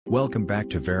Welcome back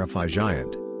to Verify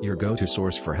Giant, your go-to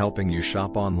source for helping you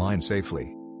shop online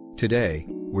safely. Today,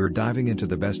 we're diving into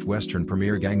the best Western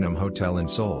Premier Gangnam Hotel in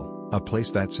Seoul, a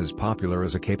place that's as popular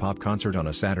as a K-pop concert on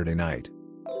a Saturday night.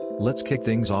 Let's kick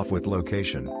things off with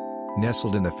location.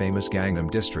 Nestled in the famous Gangnam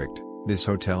district, this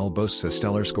hotel boasts a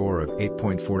stellar score of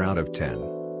 8.4 out of 10.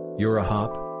 You're a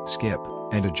hop, skip,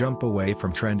 and a jump away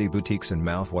from trendy boutiques and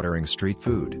mouth-watering street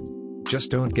food. Just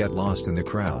don't get lost in the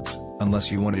crowds, unless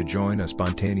you want to join a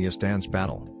spontaneous dance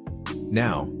battle.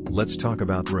 Now, let's talk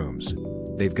about rooms.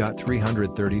 They've got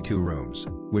 332 rooms,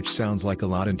 which sounds like a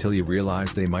lot until you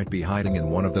realize they might be hiding in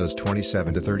one of those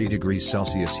 27 to 30 degrees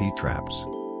Celsius heat traps.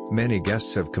 Many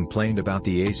guests have complained about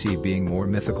the AC being more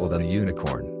mythical than a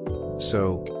unicorn.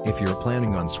 So, if you're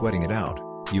planning on sweating it out,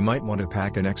 you might want to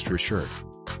pack an extra shirt.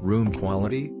 Room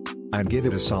quality? I'd give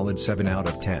it a solid 7 out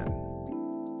of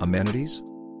 10. Amenities?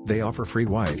 They offer free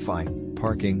Wi-Fi,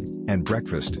 parking, and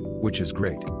breakfast, which is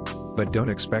great. But don't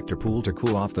expect a pool to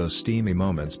cool off those steamy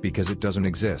moments because it doesn't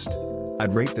exist.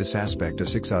 I'd rate this aspect a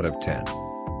 6 out of 10.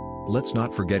 Let's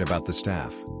not forget about the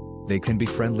staff. They can be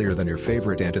friendlier than your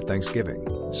favorite aunt at Thanksgiving,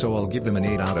 so I'll give them an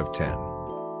 8 out of 10.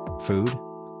 Food?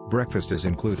 Breakfast is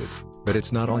included, but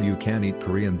it's not all you can eat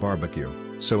Korean barbecue,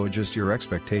 so adjust your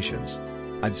expectations.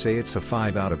 I'd say it's a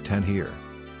 5 out of 10 here.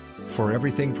 For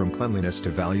everything from cleanliness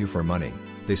to value for money,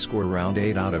 they score around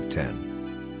 8 out of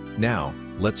 10. Now,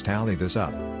 let's tally this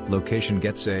up. Location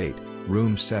gets 8,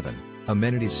 room 7,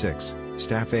 amenities 6,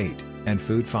 staff 8, and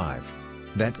food 5.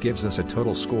 That gives us a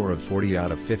total score of 40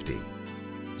 out of 50.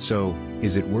 So,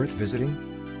 is it worth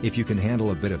visiting? If you can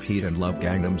handle a bit of heat and love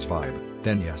Gangnam's vibe,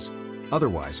 then yes.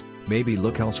 Otherwise, maybe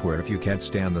look elsewhere if you can't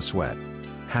stand the sweat.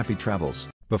 Happy travels.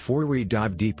 Before we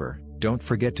dive deeper, don't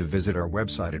forget to visit our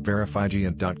website at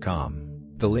verifygiant.com.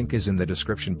 The link is in the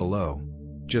description below.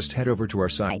 Just head over to our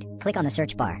site, click on the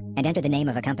search bar, and enter the name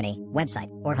of a company, website,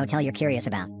 or hotel you're curious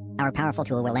about. Our powerful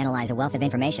tool will analyze a wealth of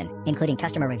information, including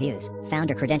customer reviews,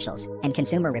 founder credentials, and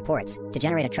consumer reports, to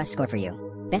generate a trust score for you.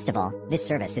 Best of all, this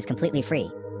service is completely free.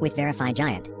 With Verify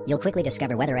Giant, you'll quickly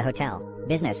discover whether a hotel,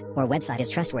 business, or website is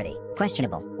trustworthy,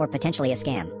 questionable, or potentially a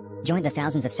scam. Join the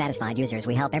thousands of satisfied users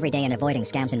we help every day in avoiding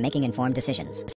scams and making informed decisions.